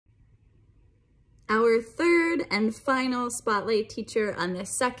Our third and final Spotlight teacher on the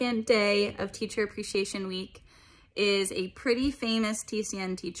second day of Teacher Appreciation Week is a pretty famous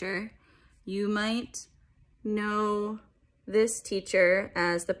TCN teacher. You might know this teacher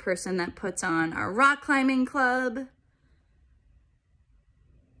as the person that puts on our rock climbing club.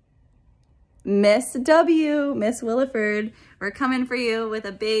 Miss W, Miss Williford, we're coming for you with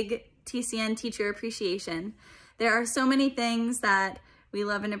a big TCN teacher appreciation. There are so many things that we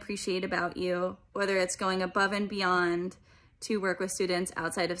love and appreciate about you, whether it's going above and beyond to work with students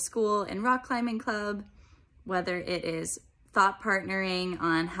outside of school in rock climbing club, whether it is thought partnering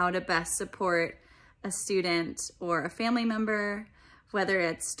on how to best support a student or a family member, whether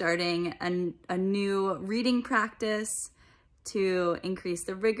it's starting a new reading practice to increase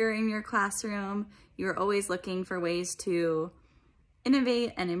the rigor in your classroom. You're always looking for ways to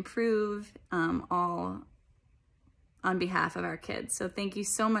innovate and improve, all on behalf of our kids. So thank you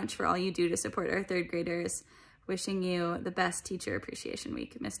so much for all you do to support our third graders. Wishing you the best Teacher Appreciation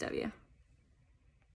Week, Miss W.